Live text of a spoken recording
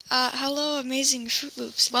Hello, amazing Fruit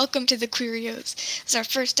Loops. Welcome to the Queerios. It's our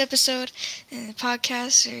first episode in the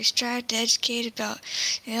podcast where we strive to educate about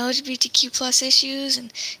LGBTQ plus issues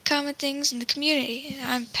and common things in the community.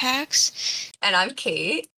 I'm Pax, And I'm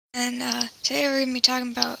Kate. and today we're going to be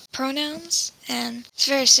talking about pronouns. And it's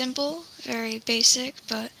very simple, very basic,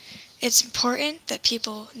 but it's important that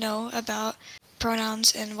people know about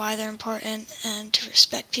pronouns and why they're important and to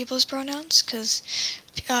respect people's pronouns because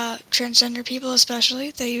transgender people especially,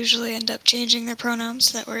 they usually end up changing their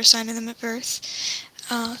pronouns that were assigned to them at birth.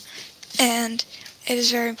 And it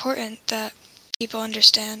is very important that people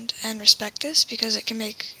understand and respect this because it can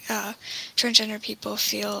make transgender people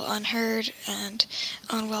feel unheard and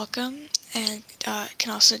unwelcome, and it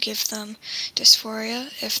can also give them dysphoria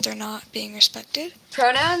if they're not being respected.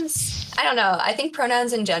 Pronouns, I don't know. I think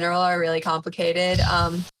pronouns in general are really complicated.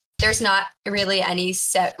 There's not really any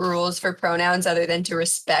set rules for pronouns other than to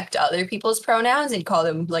respect other people's pronouns and call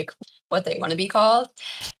them like what they want to be called.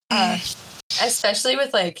 Especially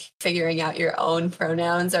with like figuring out your own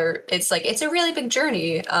pronouns, or it's a really big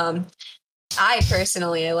journey. I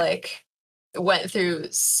personally went through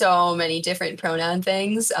so many different pronoun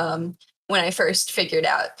things when I first figured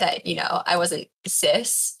out that I wasn't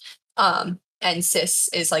cis. And cis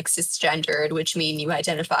is like cisgendered, which mean you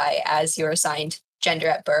identify as your assigned gender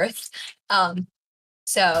at birth.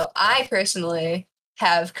 So I personally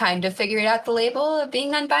have kind of figured out the label of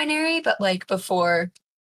being non-binary, but like before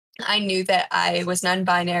I knew that I was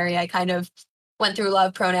non-binary, I kind of went through a lot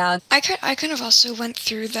of pronouns. I kind of also went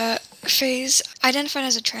through that phase. I identified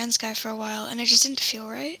as a trans guy for a while, and it just didn't feel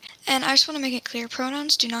right. And I just want to make it clear,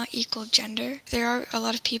 pronouns do not equal gender. There are a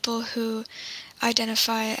lot of people who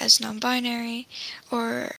identify as non-binary,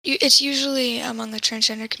 or it's usually among the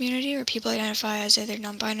transgender community where people identify as either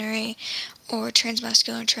non-binary or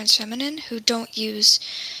transmasculine or transfeminine who don't use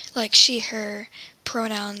like she, her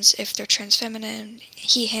pronouns if they're transfeminine,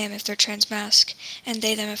 he, him if they're transmasc, and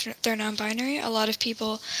they, them if they're non-binary. A lot of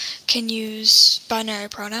people can use binary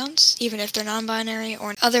pronouns even if they're non-binary,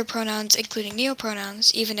 or other pronouns including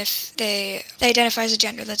neopronouns even if they identify as a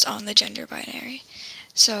gender that's on the gender binary.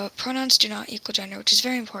 So pronouns do not equal gender, which is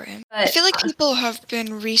very important. I feel like people have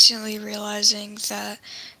been recently realizing that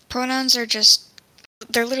pronouns are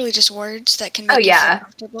they're literally just words that can make you feel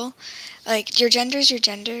comfortable. Like, your gender is your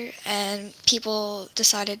gender, and people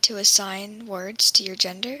decided to assign words to your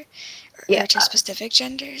gender or to specific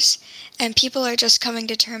genders. And people are just coming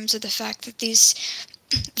to terms with the fact that these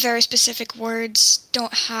very specific words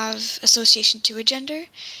don't have association to a gender.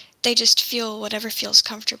 They just feel whatever feels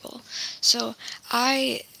comfortable. So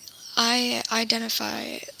I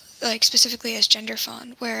identify like specifically as gender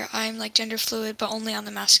fond, where I'm like gender fluid but only on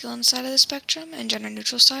the masculine side of the spectrum and gender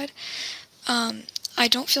neutral side. I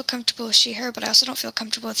don't feel comfortable with she, her, but I also don't feel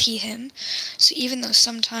comfortable with he, him. So even though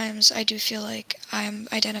sometimes I do feel like I'm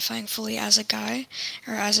identifying fully as a guy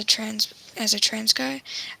or as a trans guy,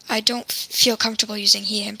 I don't feel comfortable using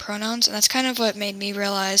he, him pronouns, and that's kind of what made me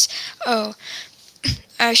realize, oh,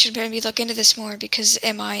 I should maybe look into this more because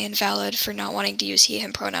am I invalid for not wanting to use he,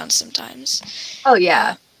 him pronouns sometimes? Oh,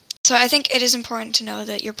 yeah. So I think it is important to know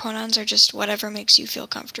that your pronouns are just whatever makes you feel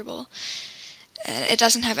comfortable. It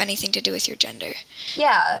doesn't have anything to do with your gender.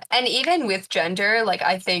 Yeah, and even with gender, like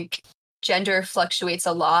I think gender fluctuates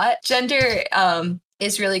a lot. Gender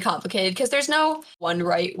is really complicated because there's no one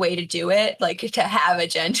right way to do it, like to have a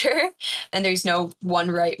gender, and there's no one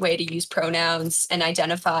right way to use pronouns and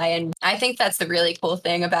identify. And I think that's the really cool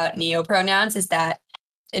thing about neopronouns is that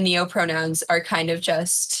the neopronouns are kind of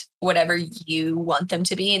just whatever you want them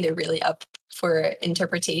to be, and they're really up for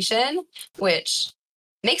interpretation, which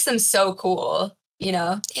makes them so cool, you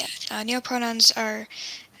know? Yeah, neopronouns are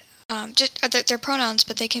they're pronouns,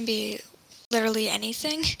 but they can be literally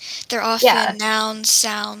anything. They're often nouns,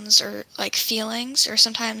 sounds, or like feelings, or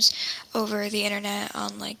sometimes over the internet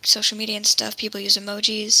on like social media and stuff, people use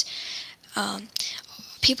emojis.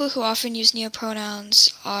 People who often use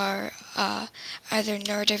neopronouns are either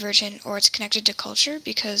neurodivergent or it's connected to culture,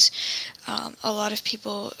 because a lot of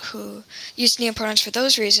people who use neopronouns for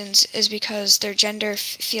those reasons is because their gender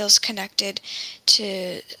feels connected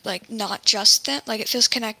to like not just them, like it feels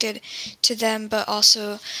connected to them, but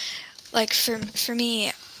also like for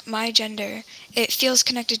me, my gender, it feels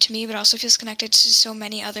connected to me but also feels connected to so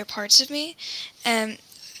many other parts of me. And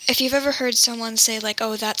if you've ever heard someone say like,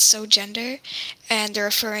 oh, that's so gender, and they're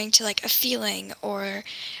referring to like a feeling or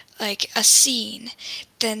like a scene,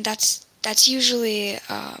 then that's usually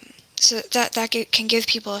so that can give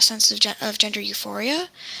people a sense of gender euphoria.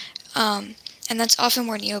 And that's often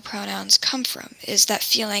where neopronouns come from, is that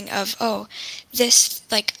feeling of, oh, this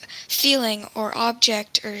like feeling or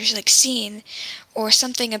object or like scene or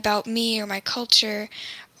something about me or my culture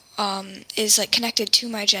is like connected to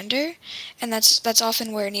my gender, and that's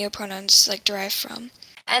often where neopronouns like derive from.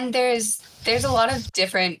 And there's a lot of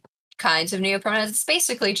different kinds of neopronouns. It's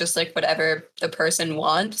basically just like whatever the person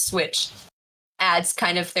wants, which adds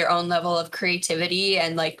kind of their own level of creativity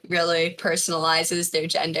and like really personalizes their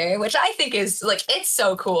gender, which I think is like it's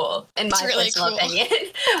so cool in It's my really personal cool. opinion.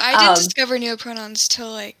 I didn't discover neopronouns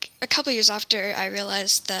till like a couple years after I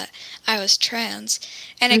realized that I was trans,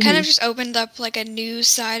 and it kind of Mhm. just opened up like a new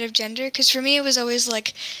side of gender. Because for me, it was always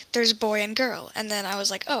like there's boy and girl, and then I was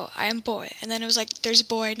like, oh, I am boy, and then it was like there's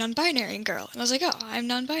boy, non-binary, and girl, and I was like, oh, I'm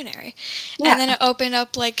non-binary, and then Yeah. it opened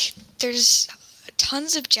up like there's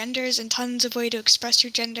tons of genders and tons of way to express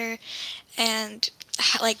your gender, and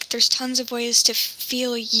like there's tons of ways to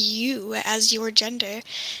feel you as your gender,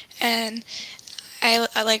 and I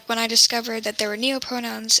like when I discovered that there were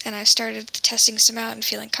neopronouns and I started testing some out and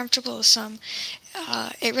feeling comfortable with some,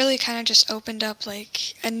 it really kind of just opened up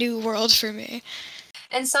like a new world for me.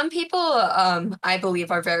 And some people, I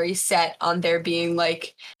believe, are very set on there being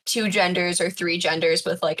like two genders or three genders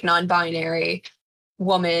with like non binary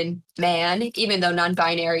woman, man, even though non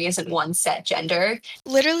binary isn't one set gender.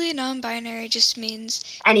 Literally, non-binary just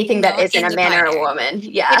means Anything that not isn't in a the man or a binary. woman.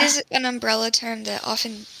 It Yeah. is an umbrella term that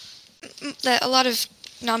often that a lot of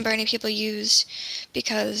non-binary people use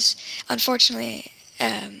because unfortunately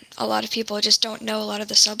a lot of people just don't know a lot of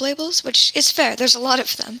the sublabels, which is fair. There's a lot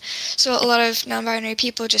of them. So a lot of non-binary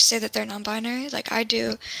people just say that they're non-binary, like I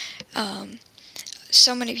do. Um,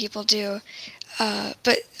 so many people do.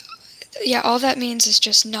 But yeah, all that means is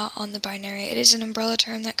just not on the binary. It is an umbrella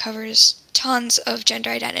term that covers tons of gender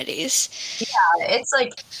identities. It's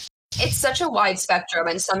like it's such a wide spectrum,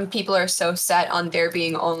 and some people are so set on there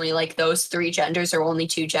being only like those three genders or only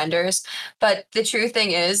two genders. But the true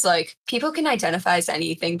thing is, like, people can identify as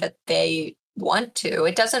anything that they want to.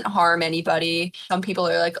 It doesn't harm anybody. Some people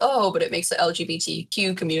are like, oh, but it makes the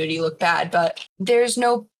LGBTQ community look bad. But there's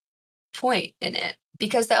no point in it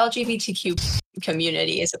because the LGBTQ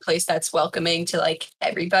community is a place that's welcoming to like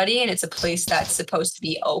everybody, and it's a place that's supposed to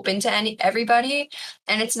be open to everybody,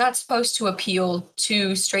 and it's not supposed to appeal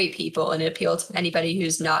to straight people and appeal to anybody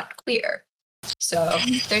who's not queer. So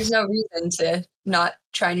there's no reason to not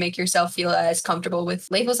try and make yourself feel as comfortable with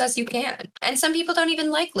labels as you can. And some people don't even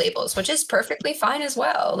like labels, which is perfectly fine as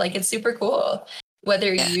well. Like it's super cool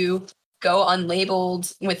whether Yeah. you go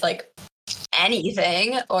unlabeled with like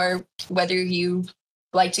anything or whether you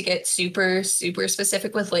like to get super super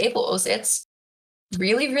specific with labels. It's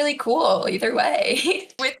really really cool either way.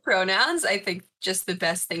 With pronouns, I think just the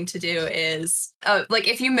best thing to do is like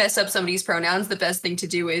if you mess up somebody's pronouns, the best thing to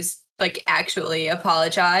do is like actually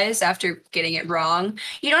apologize after getting it wrong.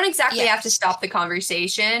 You don't exactly have to Yes. stop the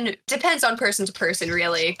conversation. Depends on person to person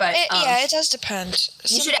really, but Yeah, it does depend. you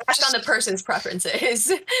Some should ask on just the person's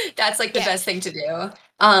preferences. That's like the yeah, best thing to do.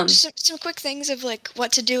 um just some quick things of like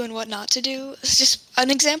what to do and what not to do. It's just an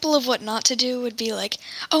example of what not to do would be like,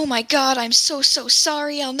 "Oh my God, I'm so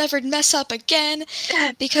sorry. I'll never mess up again."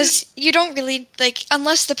 Because you don't really like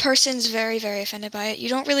unless the person's very offended by it, you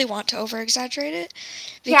don't really want to over exaggerate it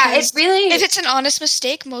yeah, it because if really it's an honest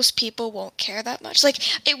mistake, most people won't care that much. Like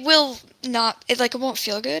it will not it won't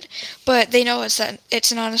feel good, but they know it's an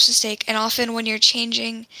honest mistake, and often when you're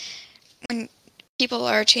changing when people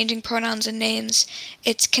are changing pronouns and names,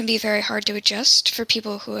 it can be very hard to adjust for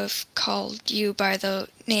people who have called you by the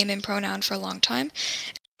name and pronoun for a long time.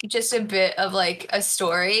 just a bit of like a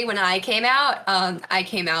story. When I came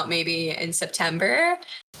out maybe in September,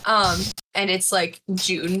 and it's like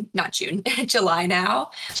June, not June, July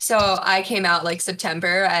now. So I came out like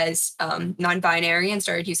September as non-binary and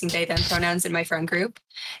started using they them pronouns in my friend group.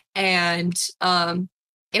 And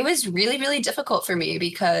it was really really difficult for me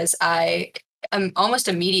because I almost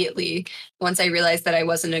immediately, once I realized that I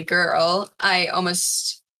wasn't a girl, I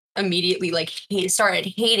almost immediately like started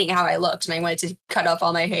hating how I looked, and I wanted to cut off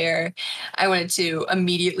all my hair. I wanted to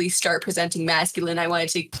immediately start presenting masculine. I wanted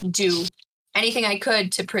to do anything I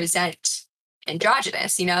could to present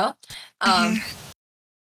androgynous, you know? Um, Mhm.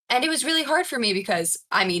 and it was really hard for me because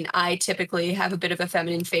I mean, I typically have a bit of a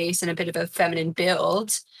feminine face and a bit of a feminine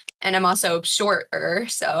build, and I'm also shorter,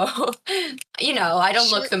 so you know, I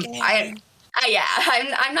don't look Short the gang. yeah,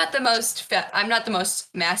 I'm not the most I'm not the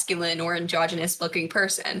most masculine or androgynous looking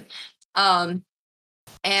person. Um,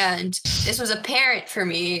 and this was apparent for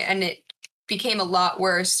me, and it became a lot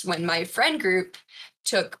worse when my friend group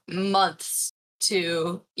took months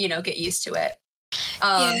to, you know, get used to it.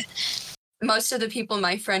 Yeah. Um, most of the people in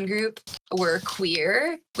my friend group were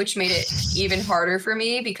queer, which made it even harder for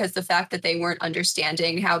me because the fact that they weren't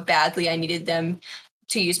understanding how badly I needed them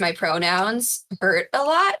to use my pronouns hurt a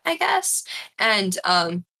lot, I guess. And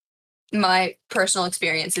my personal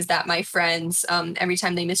experience is that my friends, every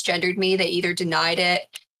time they misgendered me, they either denied it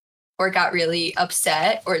or got really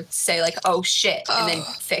upset or say like, "Oh shit," and then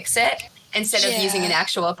Oh, fix it instead of using an yeah.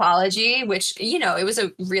 actual apology, which, it was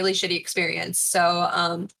a really shitty experience.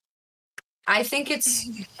 So I think it's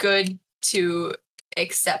Mhm. good to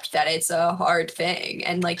accept that it's a hard thing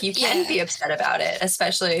and like you can Yeah. be upset about it,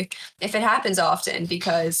 especially if it happens often,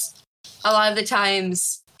 because a lot of the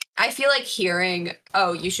times I feel like hearing,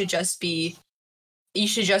 "Oh, you should just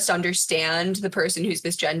understand the person who's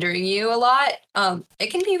misgendering you," a lot, it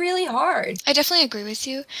can be really hard. I definitely agree with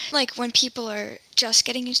you. Like when people are just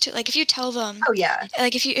getting used to it, like if you tell them, Oh yeah.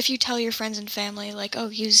 like if you tell your friends and family, like, oh,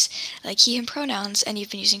 use like he him pronouns, and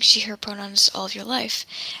you've been using she her pronouns all of your life,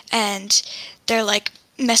 and they're like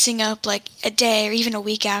messing up like a day or even a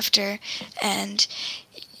week after, and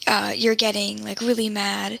you're getting like really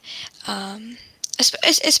mad, um,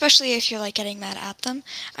 especially if you're like getting mad at them.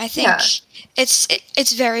 I think Yeah.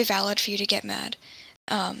 it's very valid for you to get mad,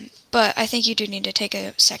 but I think you do need to take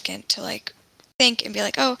a second to like think and be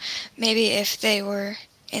like, oh, maybe if they were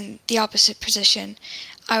in the opposite position,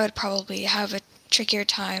 I would probably have a trickier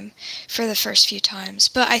time for the first few times.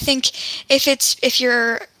 But I think if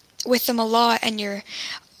you're with them a lot and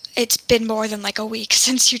it's been more than like a week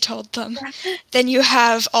since you told them, then you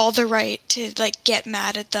have all the right to like get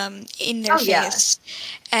mad at them in their Oh yeah. face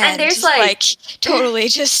And there's and like like totally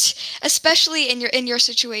just, especially in your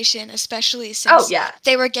situation, especially oh since yeah.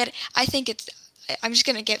 they were getting, I'm just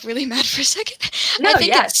gonna get really mad for a second. I No, think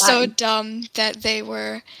yeah, it's it's so fine. dumb that they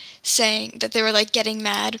were saying that they were like getting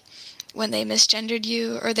mad when they misgendered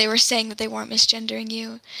you, or they were saying that they weren't misgendering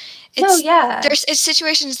you. No, It's yeah. it's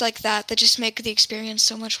situations like that that just make the experience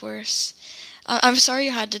so much worse. I'm sorry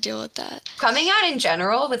you had to deal with that. Coming out in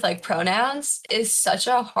general with like pronouns is such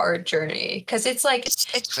a hard journey because it's like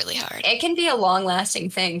It's really hard. it can be a long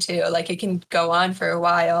lasting thing too. Like it can go on for a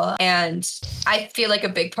while. And I feel like a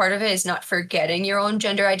big part of it is not forgetting your own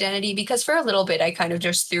gender identity, because for a little bit I kind of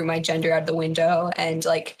just threw my gender out the window and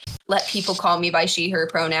like let people call me by she, her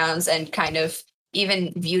pronouns, and kind of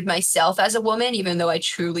even viewed myself as a woman, even though I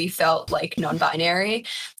truly felt like non binary.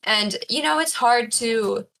 And, it's hard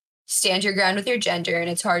to stand your ground with your gender, and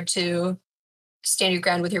it's hard to stand your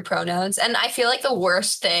ground with your pronouns. And I feel like the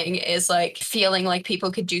worst thing is like feeling like people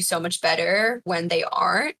could do so much better when they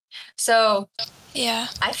aren't. So Yeah.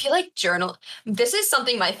 I feel like this is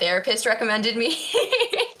something my therapist recommended me.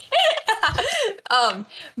 um,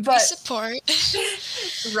 We but support.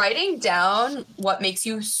 writing down what makes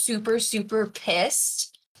you super, super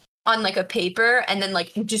pissed on like a paper and then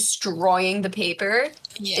like destroying the paper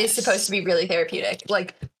is supposed to Yes. be really therapeutic.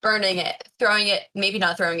 Like burning it, throwing it, maybe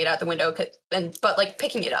not throwing it out the window, but like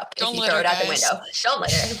picking it up if Don't you throw litter, it out the guys. window. Don't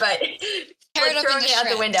litter, but Tear like it up throwing into it out the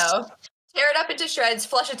shreds. window. Tear it up into shreds,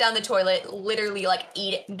 flush it down the toilet, literally like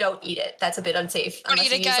eat it. Don't eat it. That's a bit unsafe Don't eat unless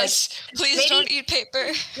you it, use like guys. Please maybe don't eat paper.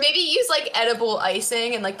 maybe use like edible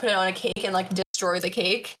icing and like put it on a cake and like destroy the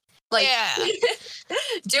cake. Like Yeah.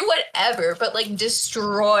 do whatever, but like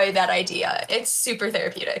destroy that idea. It's super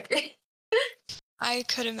therapeutic. I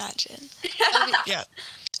could imagine. Yeah.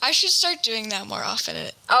 I should start doing that more often.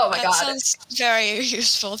 Oh my That god. sounds very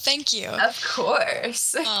useful. Thank you. Of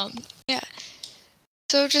course. Yeah.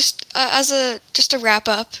 So just a wrap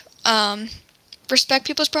up. Um, respect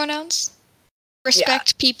people's pronouns. Yeah.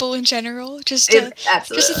 Respect people in general. Just a thing.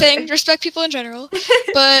 Absolutely. Respect people in general.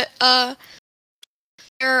 But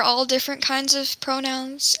there are all different kinds of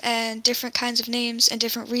pronouns and different kinds of names and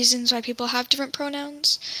different reasons why people have different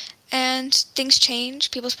pronouns. And things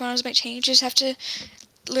change. People's pronouns might change. You just have to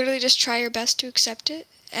literally just try your best to accept it.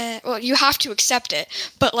 And well, you have to accept it,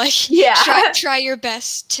 but like try Yeah. try your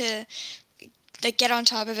best to like get on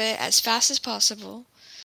top of it as fast as possible,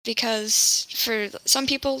 because for some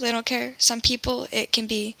people they don't care. Some people it can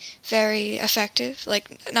be very effective,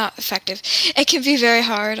 like not effective. It can be very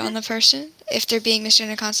hard on the person if they're being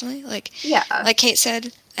misgendered constantly, Yeah. like Kate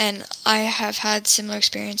said, and I have had similar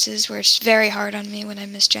experiences where it's very hard on me when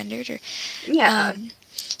I'm misgendered or Yeah.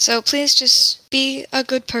 so please just be a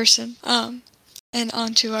good person. And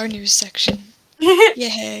on to our news section.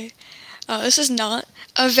 Yay. This is not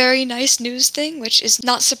a very nice news thing, which is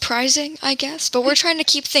not surprising, I guess, but we're trying to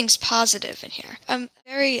keep things positive in here. I'm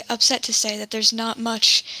very upset to say that there's not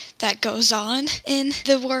much that goes on in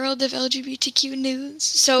the world of LGBTQ news,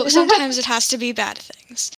 so sometimes it has to be bad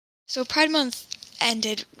things. So Pride Month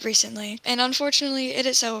ended recently, and unfortunately it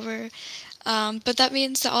is over. But that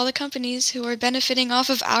means that all the companies who are benefiting off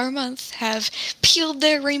of our month have peeled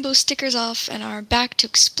their rainbow stickers off and are back to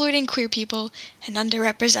exploiting queer people and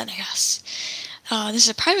underrepresenting us. This is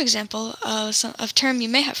a prime example of a term you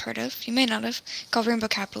may have heard of, you may not have, called rainbow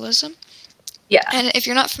capitalism. Yeah. And if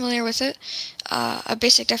you're not familiar with it, a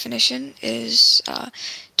basic definition is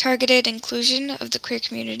targeted inclusion of the queer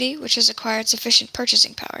community, which has acquired sufficient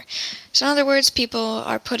purchasing power. So in other words, people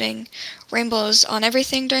are putting rainbows on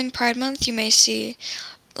everything during Pride Month. You may see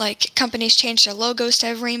like companies change their logos to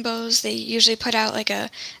have rainbows. They usually put out like a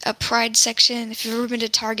Pride section. If you've ever been to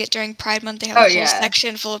Target during Pride Month, they have Oh, a whole yeah.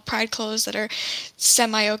 section full of Pride clothes that are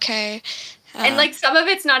semi-okay. And like some of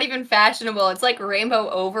it's not even fashionable. It's like rainbow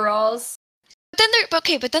overalls.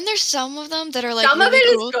 But then there's some of them that are like Some really of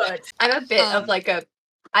it cool. is good. I'm a bit of like a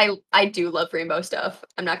I do love rainbow stuff.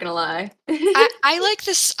 I'm not gonna lie. I like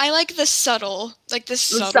this. I like the subtle, like the The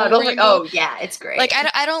subtle subtle, like, rainbow. oh yeah, it's great. Like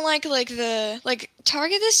I don't like the like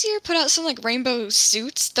Target this year put out some like rainbow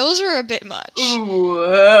suits. Those are a bit much. Ooh.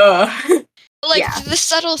 Like Yeah. the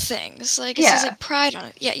subtle things, like it says Yeah. like pride on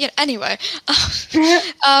it. Yeah. Anyway,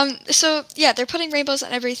 so yeah, they're putting rainbows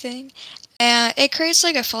on everything, and it creates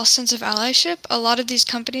like a false sense of allyship. A lot of these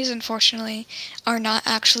companies, unfortunately, are not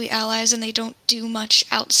actually allies, and they don't do much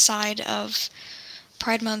outside of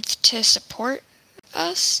Pride Month to support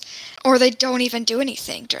us, or they don't even do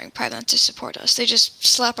anything during Pride Month to support us. They just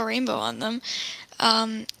slap a rainbow on them,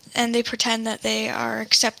 and they pretend that they are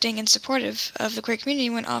accepting and supportive of the queer community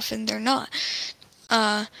when often they're not.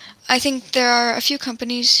 I think there are a few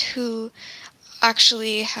companies who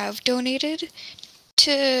actually have donated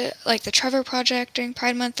to like the Trevor Project during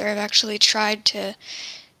Pride Month, or have actually tried to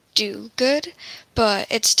do good, but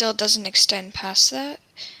it still doesn't extend past that.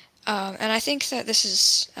 And I think that this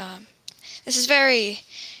is very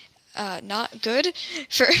not good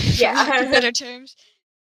for lack of better terms.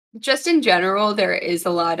 Just in general, there is a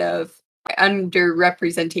lot of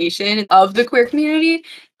underrepresentation of the queer community.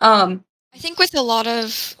 I think with a lot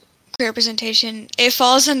of queer representation, it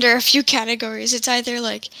falls under a few categories. It's either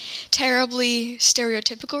like terribly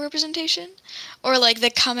stereotypical representation, or like the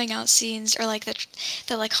coming out scenes, or like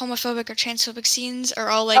the like homophobic or transphobic scenes are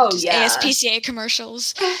all like Oh, just yeah. ASPCA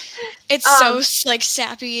commercials. It's so like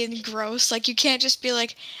sappy and gross. Like you can't just be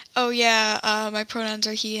like, oh yeah, my pronouns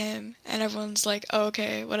are he him, and everyone's like, oh,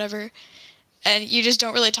 okay, whatever. And you just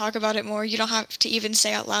don't really talk about it more. You don't have to even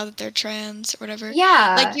say out loud that they're trans or whatever. Like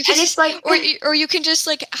Yeah, you can and it's like or you can just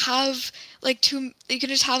like have like you can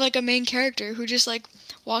just have like a main character who just like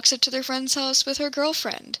walks up to their friend's house with her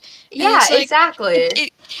girlfriend. And yeah, it's like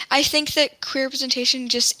exactly. I think that queer representation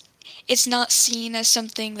just it's not seen as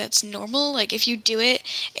something that's normal. Like if you do it,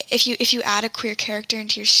 if you add a queer character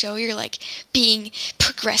into your show, you're like being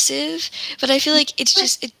progressive. But I feel like it's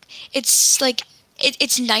just it's like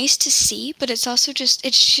it's nice to see, but it's also just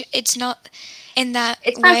it's not in that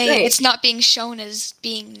It's not way. great. It's not being shown as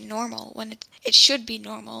being normal when it should be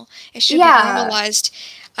normal. It should be Yeah. normalized.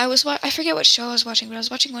 I forget what show I was watching, but I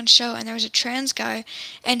was watching one show and there was a trans guy,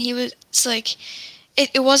 and he was like,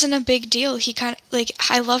 it wasn't a big deal. He kind of like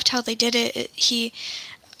I loved how they did it. He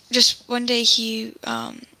just one day he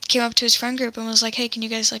came up to his friend group and was like, "Hey, can you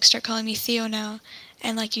guys like start calling me Theo now,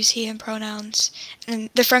 and like use he him pronouns?" And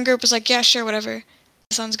the friend group was like, "Yeah, sure, whatever,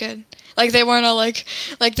 sounds good." Like they weren't all like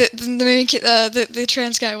the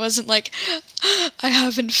trans guy wasn't like, "I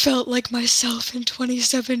haven't felt like myself in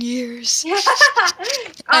 27 years,"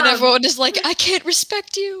 and everyone is like, "I can't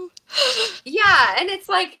respect you." Yeah, and it's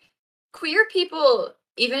like queer people,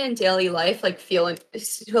 even in daily life, like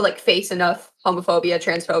who like face enough homophobia,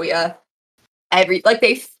 transphobia,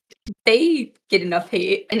 they get enough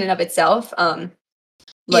hate in and of itself.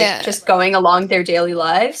 Like Yeah. just going along their daily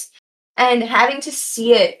lives and having to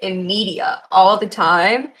see it in media all the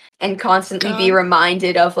time and constantly be God.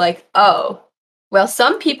 reminded of like, oh, well,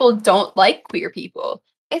 some people don't like queer people.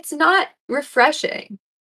 It's not refreshing.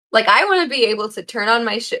 Like I want to be able to turn on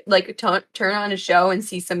my turn on a show and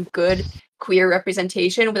see some good queer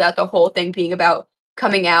representation without the whole thing being about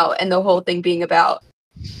coming out and the whole thing being about,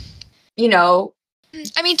 you know,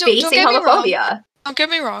 I mean, don't facing get me wrong. homophobia. Don't get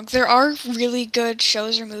me wrong. There are really good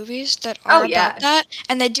shows or movies that Oh, are yeah. about that,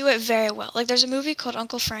 and they do it very well. Like there's a movie called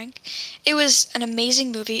Uncle Frank. It was an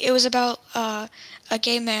amazing movie. It was about a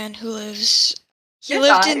gay man who lived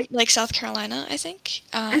in like South Carolina, I think,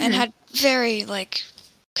 and had very like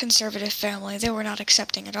conservative family. They were not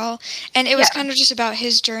accepting at all, and it was Yeah. kind of just about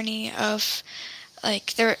his journey of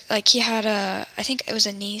he had I think it was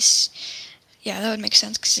a niece. Yeah, that would make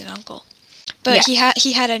sense because he's an uncle. But he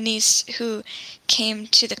had a niece who came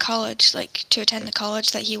to the college, like to attend the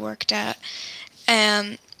college that he worked at,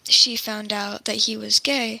 and she found out that he was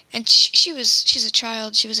gay, and she's a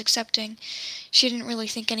child, she was accepting, she didn't really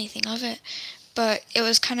think anything of it, but it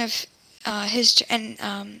was kind of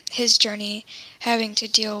his journey having to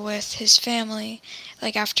deal with his family,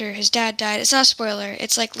 like after his dad died. It's not a spoiler.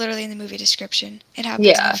 It's like literally in the movie description. It happens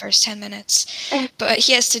in the Yeah. first 10 minutes, but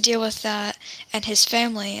he has to deal with that and his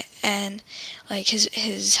family, and like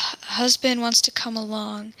his husband wants to come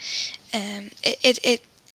along, and it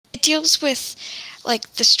deals with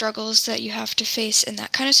like the struggles that you have to face in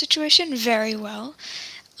that kind of situation very well.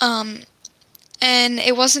 Um, and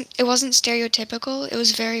it wasn't stereotypical. It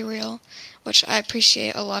was very real, which I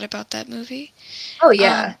appreciate a lot about that movie. Oh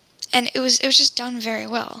yeah. Um, and it was just done very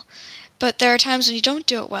well. But there are times when you don't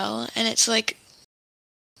do it well, and it's like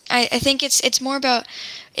I think it's more about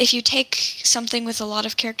if you take something with a lot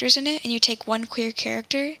of characters in it and you take one queer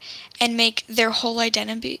character and make their whole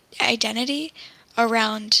identity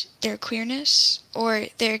around their queerness or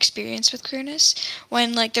their experience with queerness,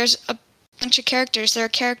 when like there's a bunch of characters, they're a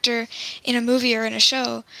character in a movie or in a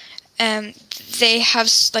show, and they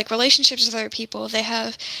have like relationships with other people, they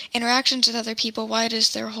have interactions with other people, why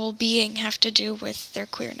does their whole being have to do with their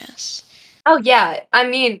queerness? Oh yeah. I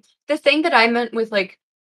mean, the thing that I meant with like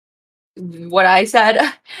what I said,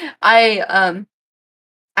 I um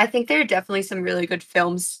I think there are definitely some really good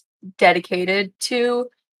films dedicated to,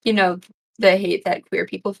 you know, the hate that queer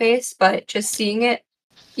people face, but just seeing it,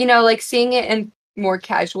 like seeing it in more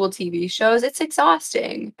casual TV shows, it's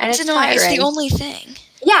exhausting and It's it's annoying. It's the tiring. only thing.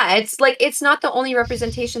 Yeah, it's like it's not the only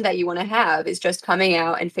representation that you want to have is just coming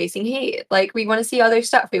out and facing hate. Like we want to see other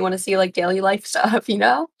stuff. We want to see like daily life stuff, you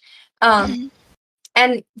know? Um Mhm.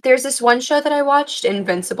 and there's this one show that I watched,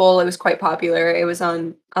 Invincible. It was quite popular. It was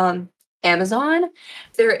on Amazon.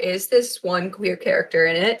 There is this one queer character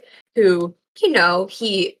in it who,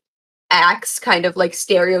 he acts kind of like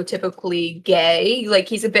stereotypically gay. Like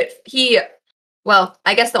he's a bit he well,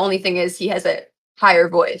 I guess the only thing is he has a higher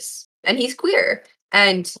voice and he's queer.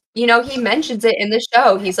 And he mentions it in the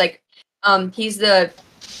show. He's like he's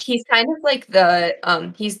kind of like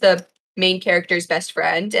he's the main character's best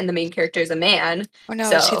friend and the main character is a man. Or no,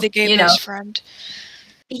 is he So, the gay best friend?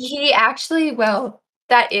 he actually well,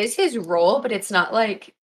 that is his role, but it's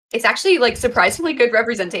actually like surprisingly good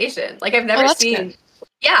representation. Like I've Oh, never that's good. seen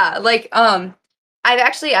yeah, like I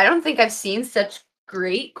don't think I've seen such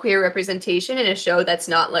great queer representation in a show that's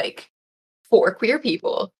not like for queer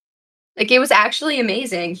people. Like it was actually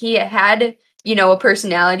amazing. He had, a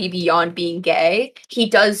personality beyond being gay. He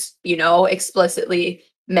does, explicitly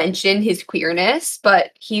mention his queerness,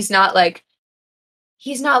 but he's not like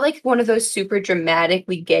one of those super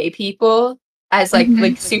dramatically gay people as like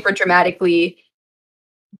Mhm. super dramatically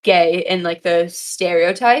gay in like the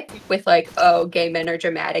stereotype with like, oh, gay men are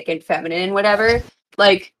dramatic and feminine and whatever.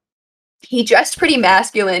 Like he dressed pretty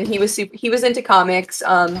masculine. He was into comics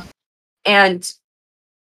and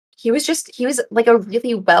he was like a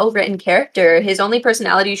really well-written character. His only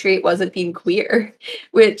personality trait wasn't being queer,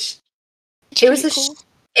 which It's it was pretty a cool.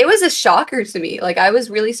 it was a shocker to me. Like I was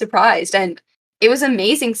really surprised and it was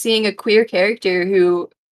amazing seeing a queer character who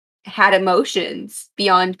had emotions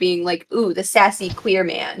beyond being like, ooh, the sassy queer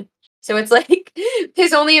man. So it's like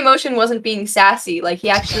his only emotion wasn't being sassy. Like he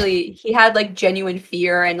had like genuine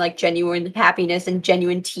fear and like genuine happiness and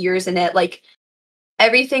genuine tears in it. Like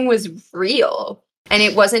everything was real. And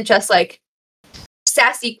it wasn't just like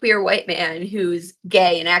sassy queer white man who's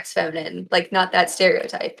gay and acts feminine. Like not that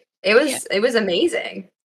stereotype. It Yeah. was it was amazing.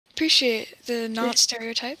 Appreciate the not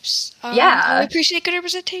stereotypes. We Yeah. appreciate good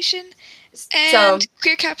representation, So and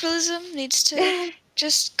queer capitalism needs to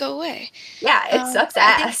just go away. yeah, it sucks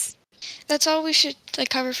I think ass. that's all we should like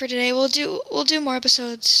cover for today. We'll do more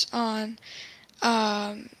episodes on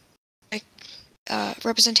um like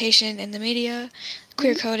representation in the media,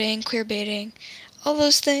 queer Mhm. coding, queer baiting, all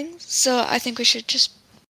those things. So I think we should just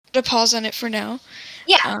put a pause on it for now.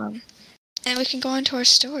 Yeah. Um, and we can go on to our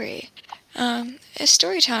story. It's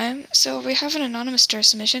story time. So we have an anonymous story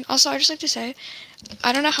submission. Also, I'd just like to say,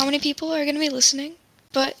 I don't know how many people are going to be listening,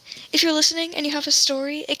 but if you're listening and you have a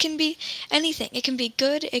story, it can be anything. It can be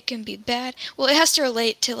good, it can be bad. Well, it has to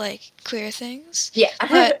relate to like queer things, Yeah.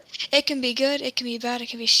 but it can be good, it can be bad, it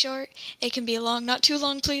can be short, it can be long, not too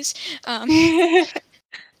long, please.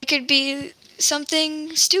 It could be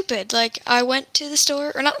something stupid, like I went to the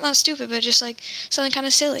store, or not stupid, but just like something kind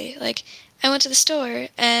of silly. Like I went to the store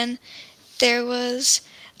and there was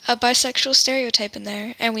a bisexual stereotype in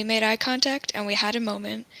there, and we made eye contact and we had a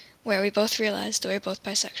moment where we both realized that we were both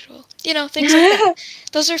bisexual. You know, things like that.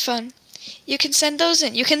 Those are fun. You can send those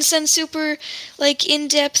in. You can send super, like, in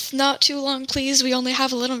depth, not too long, please. We only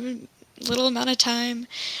have a little little amount of time.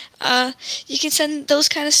 You can send those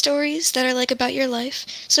kind of stories that are like about your life.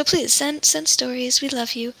 So please send stories. We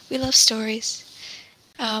love you. We love stories.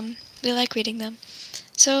 We like reading them.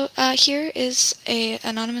 So here is a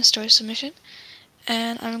anonymous story submission,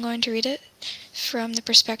 and I'm going to read it from the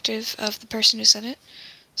perspective of the person who sent it.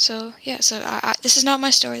 So yeah, so this is not my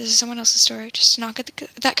story. This is someone else's story. Just to not get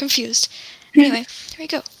that confused. Anyway, here we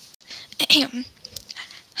go.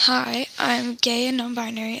 Hi, I'm gay and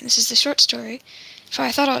non-binary, and this is the short story. For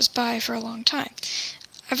I thought I was bi for a long time.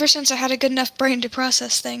 Ever since I had a good enough brain to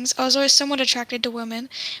process things, I was always somewhat attracted to women,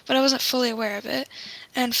 but I wasn't fully aware of it.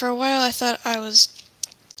 And for a while I thought it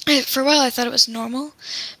was normal,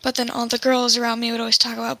 but then all the girls around me would always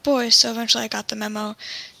talk about boys, so eventually I got the memo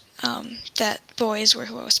that boys were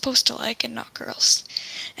who I was supposed to like and not girls.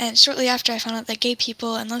 And shortly after I found out that gay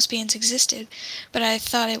people and lesbians existed, but I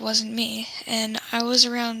thought it wasn't me. And I was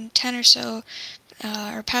around 10 or so,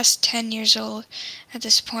 or past 10 years old at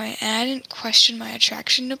this point, and I didn't question my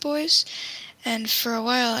attraction to boys. And for a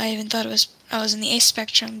while I even thought I was in the ace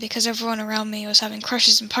spectrum because everyone around me was having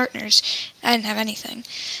crushes and partners. I didn't have anything.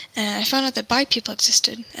 And I found out that bi people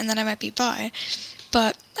existed and that I might be bi.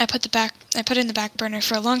 But I put it in the back burner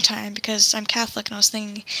for a long time because I'm Catholic and I was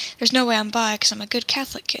thinking there's no way I'm bi because I'm a good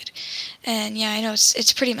Catholic kid. And yeah, I know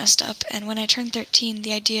it's pretty messed up. And when I turned 13,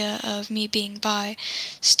 the idea of me being bi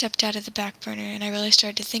stepped out of the back burner and I really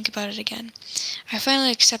started to think about it again. I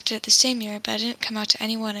finally accepted it the same year, but I didn't come out to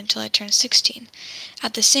anyone until I turned 16.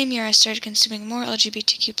 At the same year, I started consuming more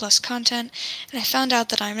LGBTQ plus content, and I found out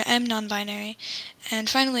that I am non-binary. And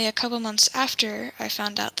finally, a couple months after I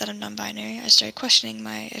found out that I'm non-binary, I started questioning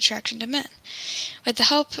my attraction to men. With the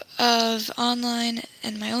help of online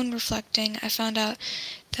and my own reflecting, I found out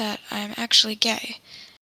that I'm actually gay.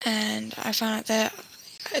 And I found out that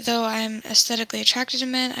though I'm aesthetically attracted to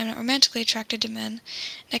men, I'm not romantically attracted to men.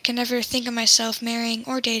 And I can never think of myself marrying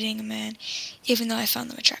or dating a man, even though I found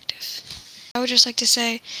them attractive. I would just like to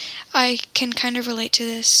say I can kind of relate to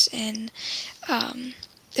this in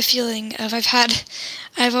the feeling of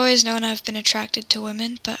I've always known I've been attracted to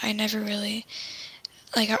women, but I never really,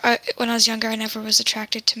 when I was younger, I never was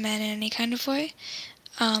attracted to men in any kind of way.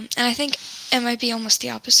 And I think it might be almost the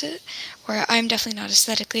opposite, where I'm definitely not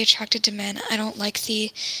aesthetically attracted to men. I don't like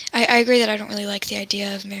I agree that I don't really like the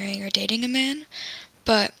idea of marrying or dating a man,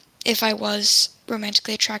 but if I was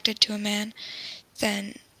romantically attracted to a man,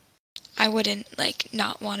 then I wouldn't,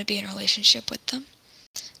 not want to be in a relationship with them.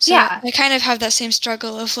 So Yeah. I kind of have that same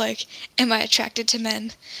struggle of, am I attracted to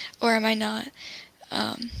men or am I not?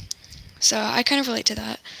 Um, so I kind of relate to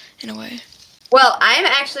that in a way. Well, I'm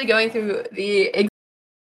actually going through the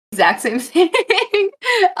exact same thing.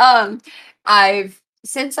 um,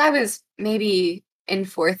 since I was maybe in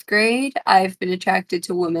fourth grade, I've been attracted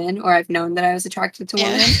to women, or I've known that I was attracted to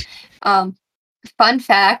Yeah. women. Um, Fun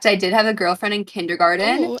fact, I did have a girlfriend in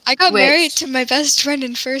kindergarten, Oh, I got married which to my best friend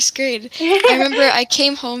in first grade. I remember I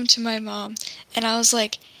came home to my mom and I was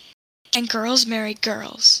like, and girls marry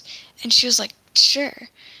girls. And she was like, sure.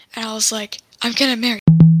 And I was like, I'm gonna marry.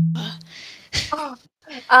 Oh.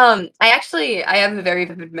 I have a very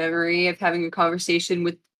vivid memory of having a conversation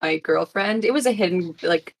with my girlfriend. It was a hidden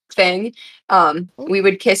thing. Oh, We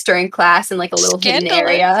would kiss during class in like a little hidden scandalous.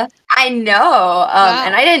 area. I know.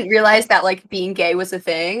 And Wow. I didn't realize that like being gay was a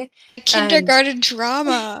thing. And Kindergarten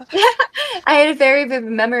drama. I had a very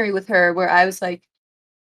vivid memory with her where I was like,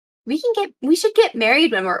 we should get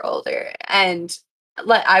married when we're older. And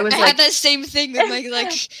like I I was had like that same thing with my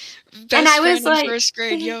and best I was friend in like first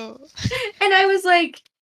grade. Yo, and I was like,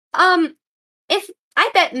 um, if I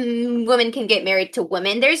bet women can get married to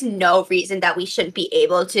women, there's no reason that we shouldn't be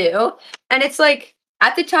able to. And it's like,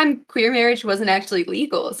 at the time, queer marriage wasn't actually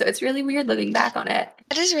legal. So it's really weird looking back on it.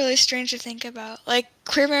 that is really strange to think about. Like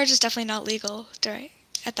queer marriage is definitely not legal during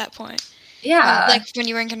at that point. Like Yeah. when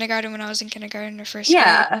you were in kindergarten, when I was in kindergarten or first grade,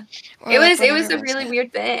 Yeah. or like It whenever was it a was. really Yeah.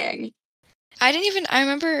 weird thing. I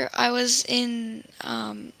remember I was in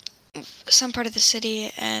some part of the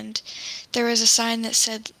city and there was a sign that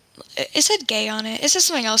said it said gay on it. It said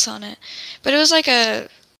something else on it, but it was like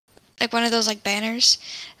one of those like banners.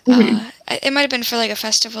 Mhm. It might have been for like a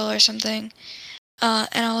festival or something.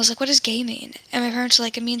 And I was like, what does gay mean? And my parents were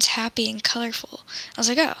like, it means happy and colorful. I was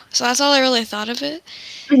like, oh, so that's all I really thought of it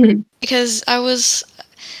Mhm. because I was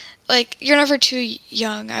like, you're never too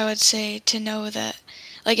young, I would say, to know that.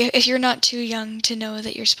 Like, if you're not too young to know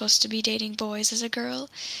that you're supposed to be dating boys as a girl,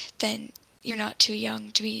 then you're not too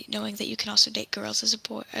young to be knowing that you can also date girls as a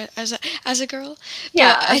boy, as a girl. But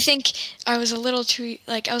Yeah. I think I was a little too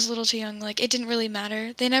young. Like, it didn't really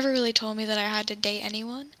matter. They never really told me that I had to date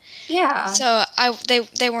anyone. Yeah. So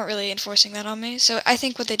they weren't really enforcing that on me. So I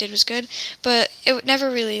think what they did was good, but it never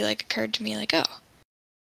really like occurred to me like, oh,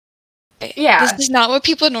 this Yeah. is not what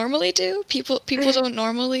people normally do. People don't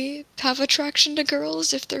normally have attraction to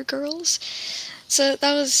girls if they're girls. So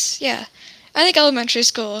that was, yeah. I think elementary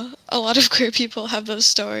school, a lot of queer people have those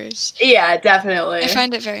stories. Yeah, I definitely.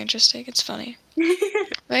 find it very interesting. It's funny.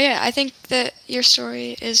 But yeah, I think that your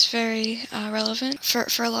story is very relevant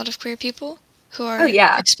for a lot of queer people who Oh, are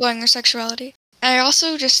yeah. exploring their sexuality. And I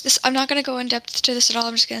also just this I'm not going to go in depth to this at all.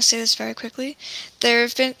 I'm just going to say this very quickly.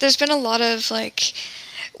 There's been a lot of like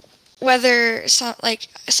whether some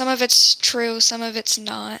of it's true, some of it's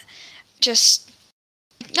not. Just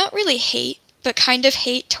not really hate, but kind of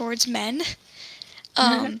hate towards men.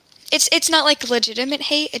 It's not like legitimate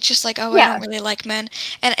hate. It's just like, oh, I don't Yeah. really like men,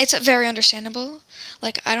 and it's very understandable.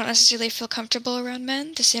 Like, I don't necessarily feel comfortable around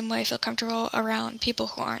men the same way I feel comfortable around people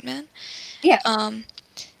who aren't men. Yeah. Um,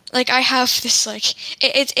 like I have this like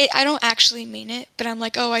I don't actually mean it, but I'm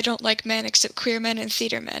like, oh, I don't like men except queer men and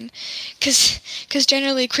theater men, because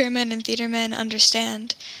generally queer men and theater men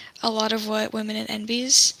understand a lot of what women in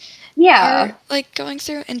NBs are Yeah. like going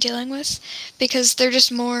through and dealing with, because they're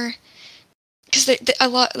just more because they a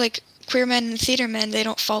lot like queer men and theater men, they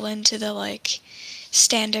don't fall into the like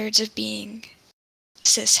standards of being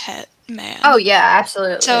cis het Oh, man. yeah, So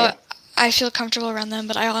absolutely. I feel comfortable around them,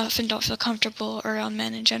 but I often don't feel comfortable around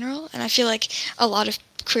men in general, and I feel like a lot of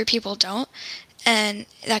queer people don't, and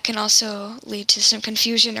that can also lead to some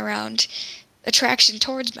confusion around attraction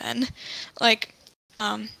towards men, like,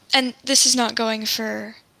 and this is not going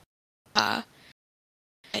for uh,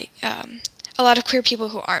 like a lot of queer people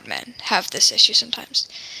who aren't men have this issue sometimes.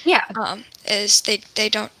 Yeah. Is they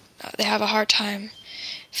don't they have a hard time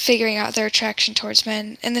figuring out their attraction towards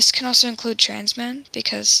men, and this can also include trans men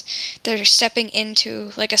because they're stepping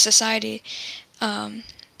into like a society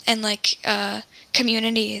and like a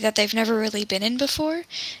community that they've never really been in before,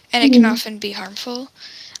 and it can Mhm. often be harmful.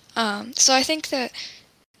 So I think that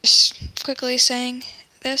just quickly saying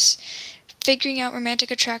this, figuring out romantic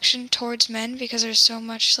attraction towards men because there's so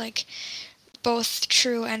much like both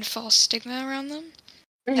true and false stigma around them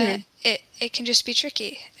that Mhm. it can just be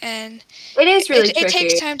tricky, and It is really it takes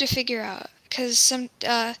tricky. time to figure out because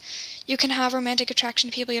you can have romantic attraction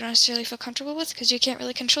to people you don't necessarily feel comfortable with because you can't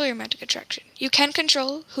really control your romantic attraction. You can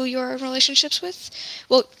control who you're in relationships with.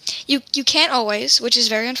 Well, you can't always, which is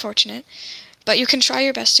very unfortunate, but you can try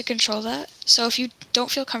your best to control that. So if you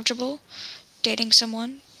don't feel comfortable dating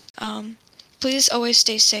someone, um, please always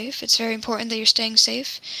stay safe. It's very important that you're staying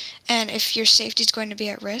safe, and if your safety is going to be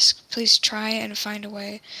at risk, please try and find a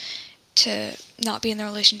way to not be in the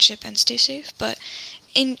relationship and stay safe. But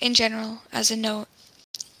in general, as a note,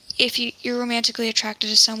 if you're romantically attracted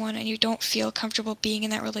to someone and you don't feel comfortable being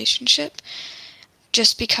in that relationship,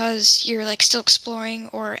 just because you're like still exploring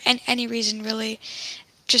or any reason really,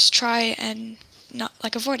 just try and not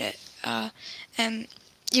like avoid it. And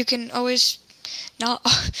you can always not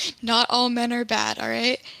not all men are bad. All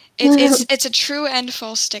right, it's a true and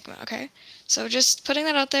false stigma. Okay, so just putting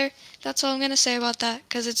that out there. That's all I'm gonna say about that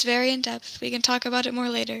because it's very in depth. We can talk about it more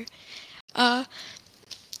later. Uh,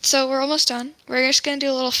 so we're almost done. We're just gonna do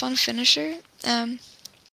a little fun finisher.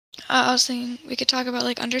 I was thinking we could talk about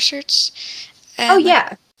like undershirts Oh, and like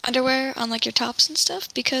yeah. underwear on like your tops and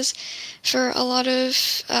stuff because for a lot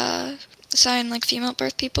of like female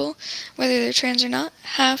birth people, whether they're trans or not,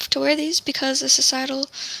 have to wear these because of societal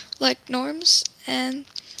like norms, and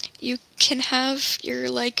you can have your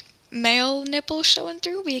like male nipples showing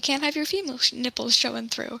through, but you can't have your female nipples showing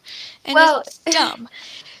through, and Well, it's dumb.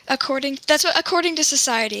 According to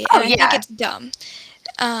society, oh, and I think yeah. it's dumb.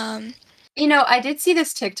 Um, I did see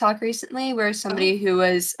this TikTok recently where oh, somebody who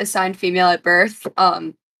was assigned female at birth,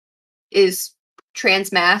 is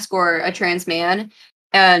trans mask or a trans man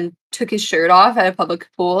and took his shirt off at a public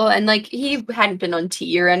pool, and, like, he hadn't been on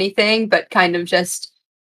tea or anything, but kind of just,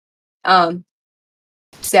 um,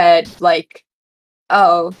 said, like,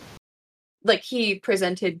 "Oh," like, he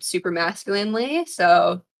presented super masculinely,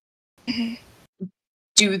 so mhm.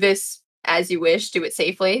 do this as you wish, do it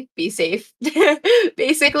safely, be safe, My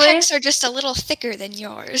basically. pecs are just a little thicker than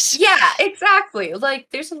yours. Yeah, exactly, like,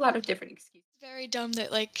 there's a lot of different excuses. Very dumb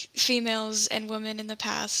that like females and women in the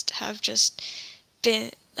past have just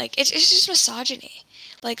been like it's just misogyny.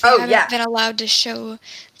 Like they Oh, haven't yeah. been allowed to show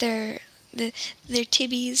their the, their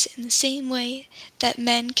tibbies in the same way that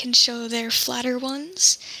men can show their flatter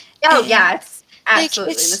ones, Oh, and yeah, it's like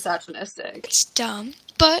absolutely misogynistic. it's dumb.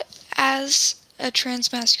 But as a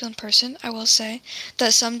trans masculine person, I will say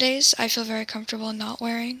that some days I feel very comfortable not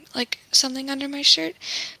wearing like something under my shirt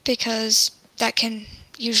because that can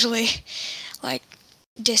usually like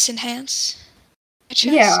disenhance my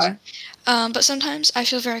chest. Yeah. But sometimes I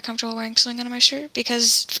feel very comfortable wearing something under my shirt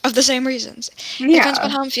because of the same reasons. It depends on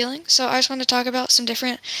Yeah. how I'm feeling. So I just want to talk about some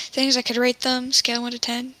different things. I could rate them, scale 1 to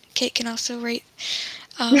 10. Kate can also rate.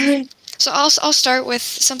 Um, so I'll start with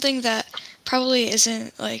something that probably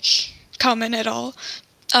isn't like common at all.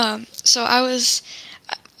 So I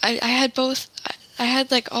had both. I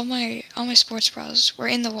had like all my sports bras were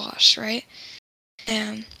in the wash, right?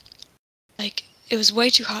 And like it was way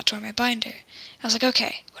too hot to wear my binder. I was like,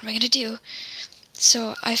 okay, what am I gonna do?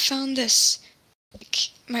 So I found this,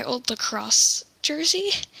 like, my old lacrosse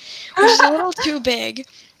jersey, which is a little too big,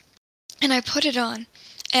 and I put it on,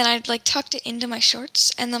 and I like tucked it into my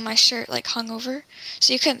shorts, and then my shirt like hung over,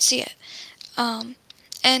 so you couldn't see it. Um,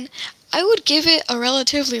 and I would give it a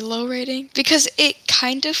relatively low rating because it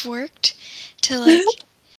kind of worked to like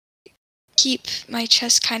keep my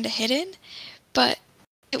chest kind of hidden, but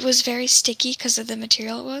it was very sticky because of the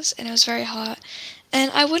material it was, and it was very hot,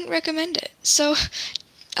 and I wouldn't recommend it. So,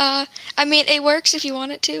 I mean, it works if you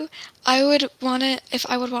want it to. I would want it if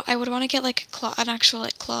I would want to get like an actual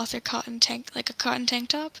like cloth or cotton tank, like a cotton tank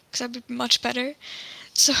top, because that'd be much better.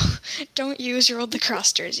 So, don't use your old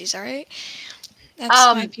lacrosse jerseys, all right?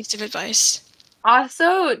 That's my Um, piece of advice.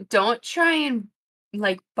 Also, don't try and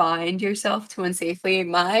like bind yourself too unsafely.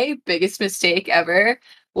 My biggest mistake ever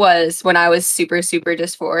was when I was super, super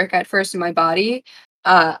dysphoric at first in my body.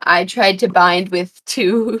 I tried to bind with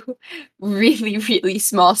two really, really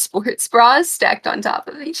small sports bras stacked on top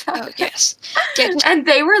of each Oh other. yes, yeah, just And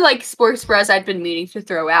they were like sports bras I'd been meaning to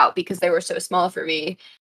throw out because they were so small for me.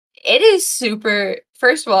 It is super,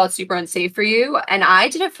 first of all, it's super unsafe for you. And I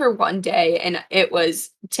did it for 1 day and it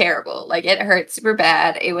was terrible. Like it hurt super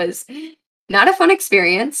bad. It was not a fun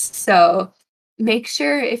experience. So make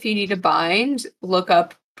sure if you need to bind, look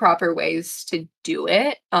up proper ways to do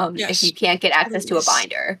it. If you yes, can't get access to a please.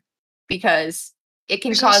 binder, because it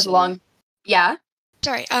can There's cause also long, yeah.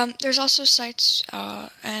 Sorry, there's also sites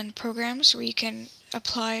and programs where you can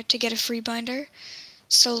apply to get a free binder.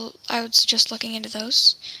 So I would suggest looking into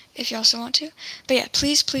those if you also want to. But yeah,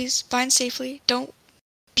 please, please bind safely. Don't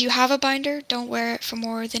If you have a binder, don't wear it for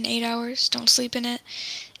more than 8 hours. Don't sleep in it.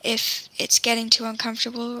 If it's getting too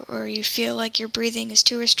uncomfortable or you feel like your breathing is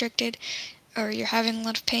too restricted or you're having a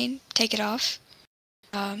lot of pain, take it off.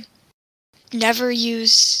 Um, Never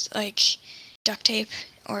use like duct tape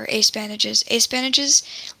or ace bandages. Ace bandages,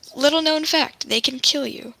 little known fact, they can kill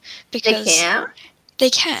you They because can't. they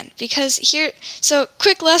can. Because here, so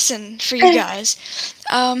quick lesson for you guys.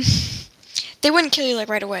 Um, they wouldn't kill you like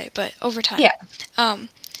right away, but over time. Yeah. Um,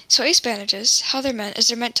 so ace bandages, how they're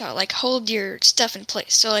meant to like hold your stuff in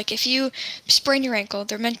place. So like if you sprain your ankle,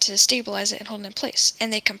 they're meant to stabilize it and hold it in place,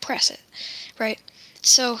 and they compress it, right?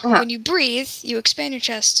 So Uh-huh. when you breathe, you expand your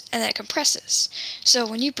chest, and that compresses. So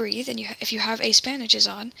when you breathe, and if you have ace bandages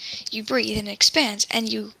on, you breathe and it expands,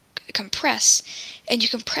 and you compress, and you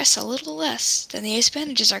compress a little less than the ace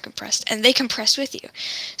bandages are compressed, and they compress with you.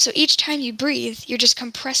 So each time you breathe, you're just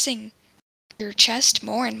compressing your chest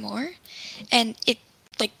more and more, and it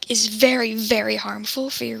like is very very harmful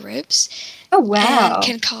for your ribs Oh, and wow.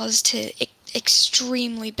 can cause to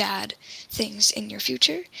extremely bad things in your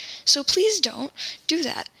future. So please don't do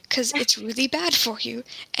that because it's really bad for you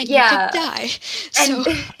and you could Yeah. die. And So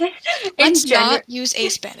in let's general, not use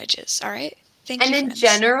ace bandages, all right? Thank And you,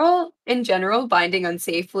 friends. in general, binding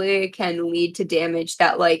unsafely can lead to damage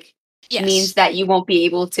that like means Yes. that you won't be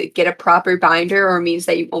able to get a proper binder or means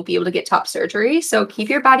that you won't be able to get top surgery. So keep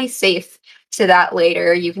your body safe so that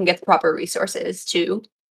later you can get the proper resources to,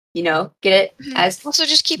 get it as Also,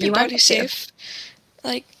 just keep your you want body it to. safe.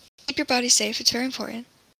 Like, keep your body safe. It's very important.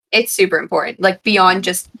 It's super important, like beyond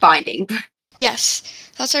just binding. Yes,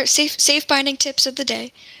 that's our safe binding tips of the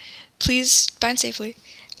day. Please bind safely.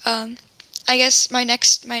 Um, I guess my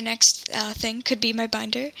next thing could be my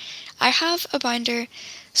binder. I have a binder,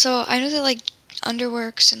 so I know that like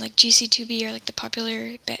Underworks and like GC2B are like the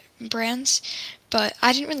popular brands, but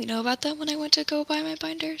I didn't really know about them when I went to go buy my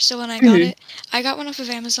binder. So when Mhm. I got one off of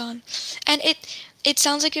Amazon, and it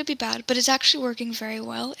sounds like it would be bad, but it's actually working very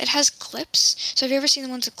well. It has clips. So have you ever seen the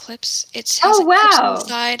ones with clips? It has Oh, like clips on the wow.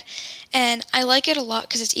 side, and I like it a lot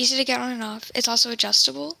because it's easy to get on and off. It's also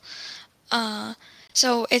adjustable. Uh,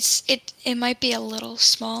 so it might be a little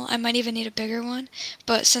small. I might even need a bigger one,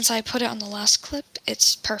 but since I put it on the last clip,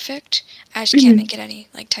 it's perfect. I just can't Mhm. make it any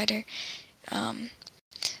like tighter. Um,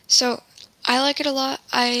 so I like it a lot.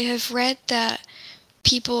 I have read that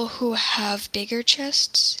people who have bigger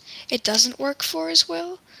chests, it doesn't work for as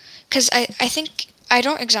well. Because I think, I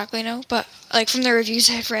don't exactly know, but like from the reviews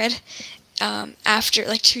I've read, after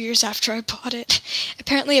like 2 years after I bought it,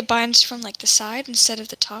 apparently it binds from like the side instead of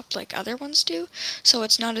the top like other ones do, so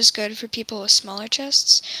it's not as good for people with smaller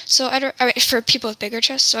chests. So for people with bigger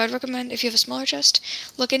chests, so I'd recommend, if you have a smaller chest,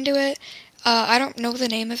 look into it. I don't know the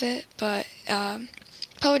name of it, but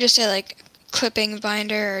probably just say like clipping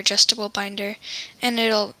binder or adjustable binder, and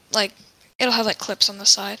it'll have like clips on the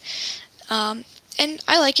side. And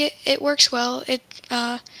I like it. It works well. It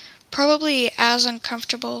probably as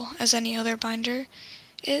uncomfortable as any other binder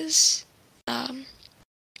is.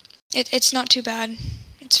 It's not too bad.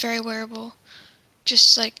 It's very wearable.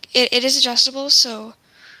 Just like it is adjustable, so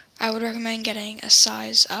I would recommend getting a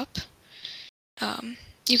size up.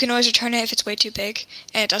 You can always return it if it's way too big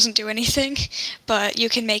and it doesn't do anything, but you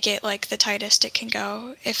can make it like the tightest it can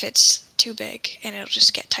go if it's too big, and it'll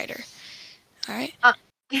just get tighter. All right.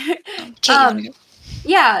 Kate, you wanna go?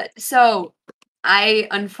 Yeah, so I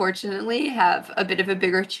unfortunately have a bit of a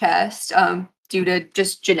bigger chest due to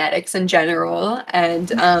just genetics in general,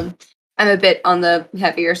 and I'm a bit on the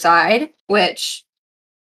heavier side, which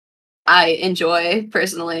I enjoy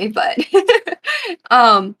personally, but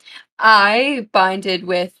I binded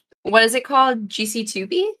with, what is it called?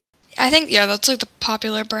 GC2B? I think, yeah, that's like the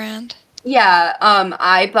popular brand. Yeah,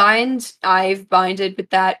 I've binded with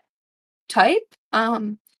that type.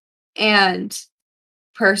 And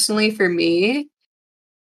personally for me,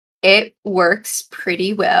 it works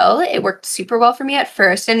pretty well. It worked super well for me at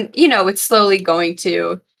first, and it's slowly going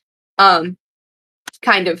to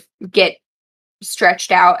kind of get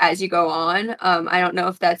stretched out as you go on. I don't know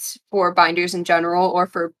if that's for binders in general or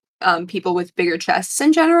for people with bigger chests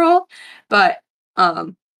in general, but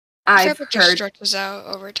I've Fabric just heard, stretches out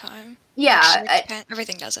over time. yeah,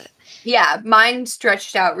 Everything does it. yeah, mine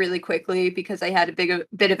stretched out really quickly because I had a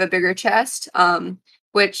bit of a bigger chest,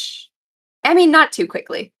 which, I mean, not too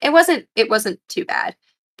quickly. It wasn't too bad,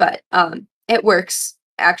 but it works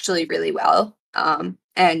actually really well.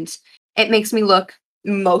 And it makes me look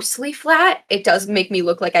mostly flat. It does make me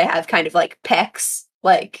look like I have kind of like pecs,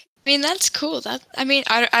 like. I mean, that's cool.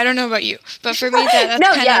 I don't know about you, but for me, that's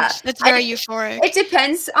No, kind yeah. of, that's very euphoric. It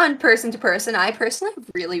depends on person to person. I personally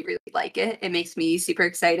really, really like it. It makes me super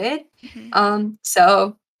excited.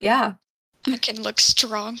 So yeah. I can look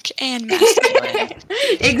strong and masculine.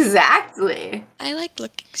 Exactly. I like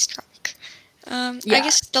looking strong. I Yeah.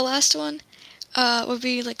 guess the last one would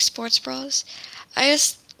be like sports bras. I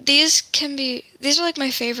guess these are like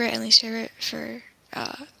my favorite and least favorite for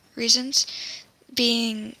reasons,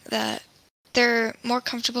 being that they're more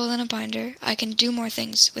comfortable than a binder. I can do more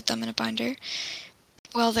things with them in a binder,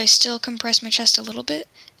 while they still compress my chest a little bit,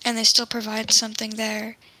 and they still provide something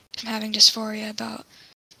there from having dysphoria about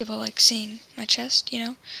people like seeing my chest,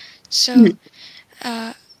 So,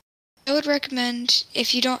 I would recommend,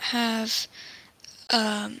 if you don't have,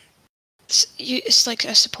 it's like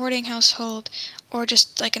a supporting household, or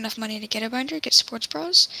just like enough money to get a binder, get sports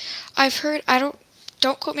bras. I've heard,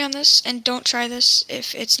 don't quote me on this, and don't try this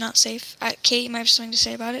if it's not safe. Kate, you might have something to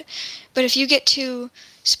say about it, but if you get 2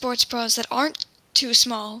 sports bras that aren't too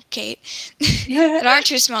small, Kate, that aren't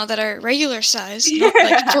too small, that are regular size, not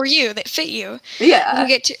like for you, that fit you, Yeah.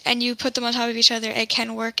 and you put them on top of each other, it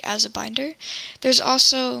can work as a binder. There's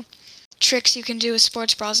also tricks you can do with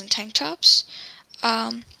sports bras and tank tops.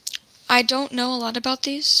 I don't know a lot about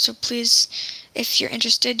these, so please, if you're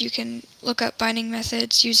interested, you can look up binding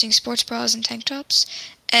methods using sports bras and tank tops,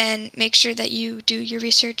 and make sure that you do your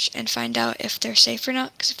research and find out if they're safe or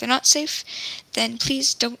not, because if they're not safe, then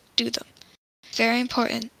please don't do them. Very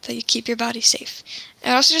important that you keep your body safe.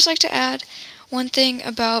 I'd also just like to add one thing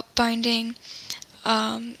about binding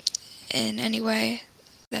in any way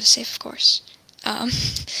that is safe, of course.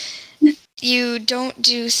 You don't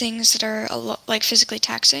do things that are like physically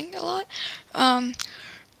taxing a lot.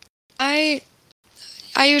 I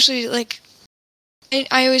usually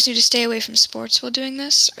I always need to stay away from sports while doing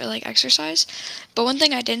this, or like exercise. But one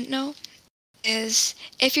thing I didn't know is,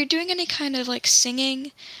 if you're doing any kind of like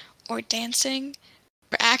singing or dancing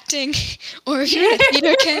or acting, or if you're at a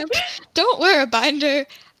theater camp, don't wear a binder.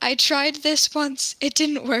 I tried this once. It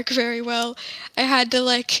didn't work very well. I had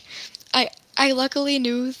to I luckily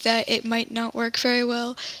knew that it might not work very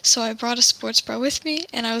well, so I brought a sports bra with me,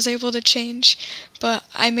 and I was able to change, but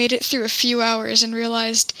I made it through a few hours and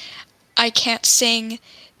realized I can't sing,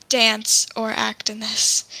 dance, or act in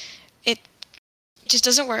this. It just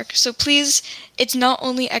doesn't work. So please, it's not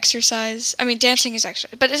only exercise. I mean, dancing is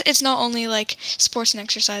exercise, but it's not only like sports and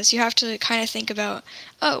exercise. You have to kind of think about,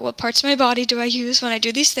 oh, what parts of my body do I use when I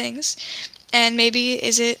do these things? And maybe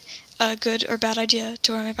is it a good or bad idea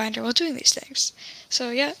to wear my binder while doing these things. So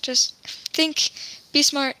yeah, just think, be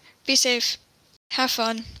smart, be safe, have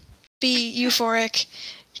fun, be euphoric,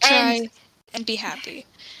 And try, and be happy.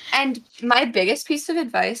 And my biggest piece of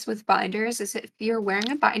advice with binders is if you're wearing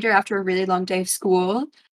a binder after a really long day of school,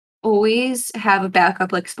 always have a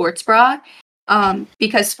backup like sports bra.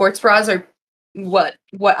 Because sports bras are what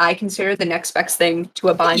I consider the next best thing to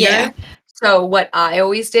a Yeah. binder. So what I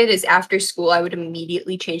always did is after school I would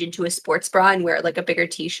immediately change into a sports bra and wear like a bigger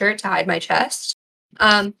t-shirt to hide my chest.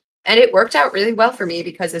 And it worked out really well for me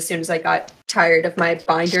because as soon as I got tired of my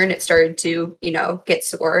binder and it started to, get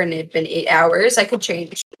sore and it had been 8 hours, I could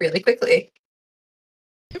change really quickly.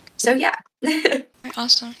 So yeah.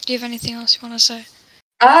 Awesome. Do you have anything else you want to say?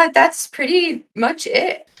 That's pretty much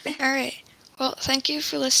it. All right. Well, thank you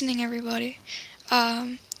for listening, everybody.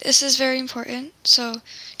 This is very important. So,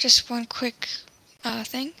 just one quick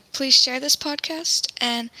thing. Please share this podcast,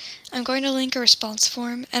 and I'm going to link a response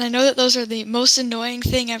form. And I know that those are the most annoying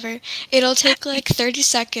thing ever. It'll take like 30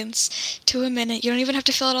 seconds to a minute. You don't even have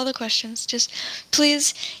to fill out all the questions. Just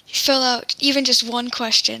please fill out even just one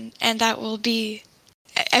question, and that will be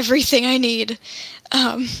everything I need.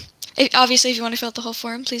 Obviously, if you want to fill out the whole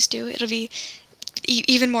form, please do. It'll be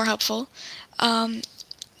even more helpful.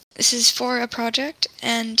 This is for a project,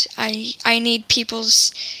 and I need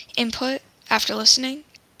people's input after listening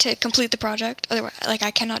to complete the project. Otherwise, like,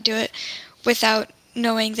 I cannot do it without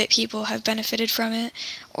knowing that people have benefited from it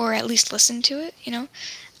or at least listened to it,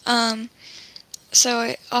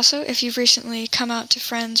 So also, if you've recently come out to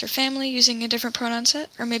friends or family using a different pronoun set,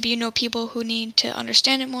 or maybe you know people who need to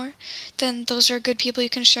understand it more, then those are good people you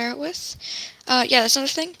can share it with. Yeah, that's another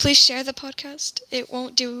thing. Please share the podcast. It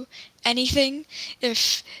won't do anything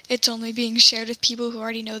if it's only being shared with people who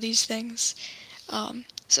already know these things.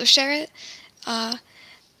 So share it.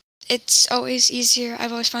 It's always easier.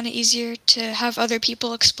 I've always found it easier to have other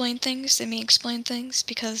people explain things than me explain things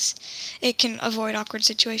because it can avoid awkward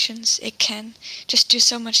situations. It can just do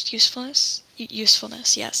so much usefulness.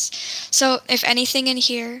 Usefulness, yes. So if anything in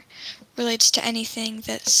here relates to anything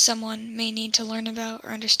that someone may need to learn about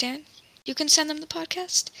or understand, you can send them the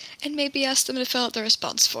podcast and maybe ask them to fill out the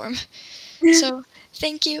response form. So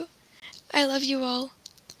thank you. I love you all.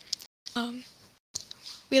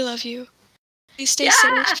 We love you. Please stay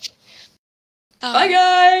safe. Bye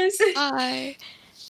guys. Bye.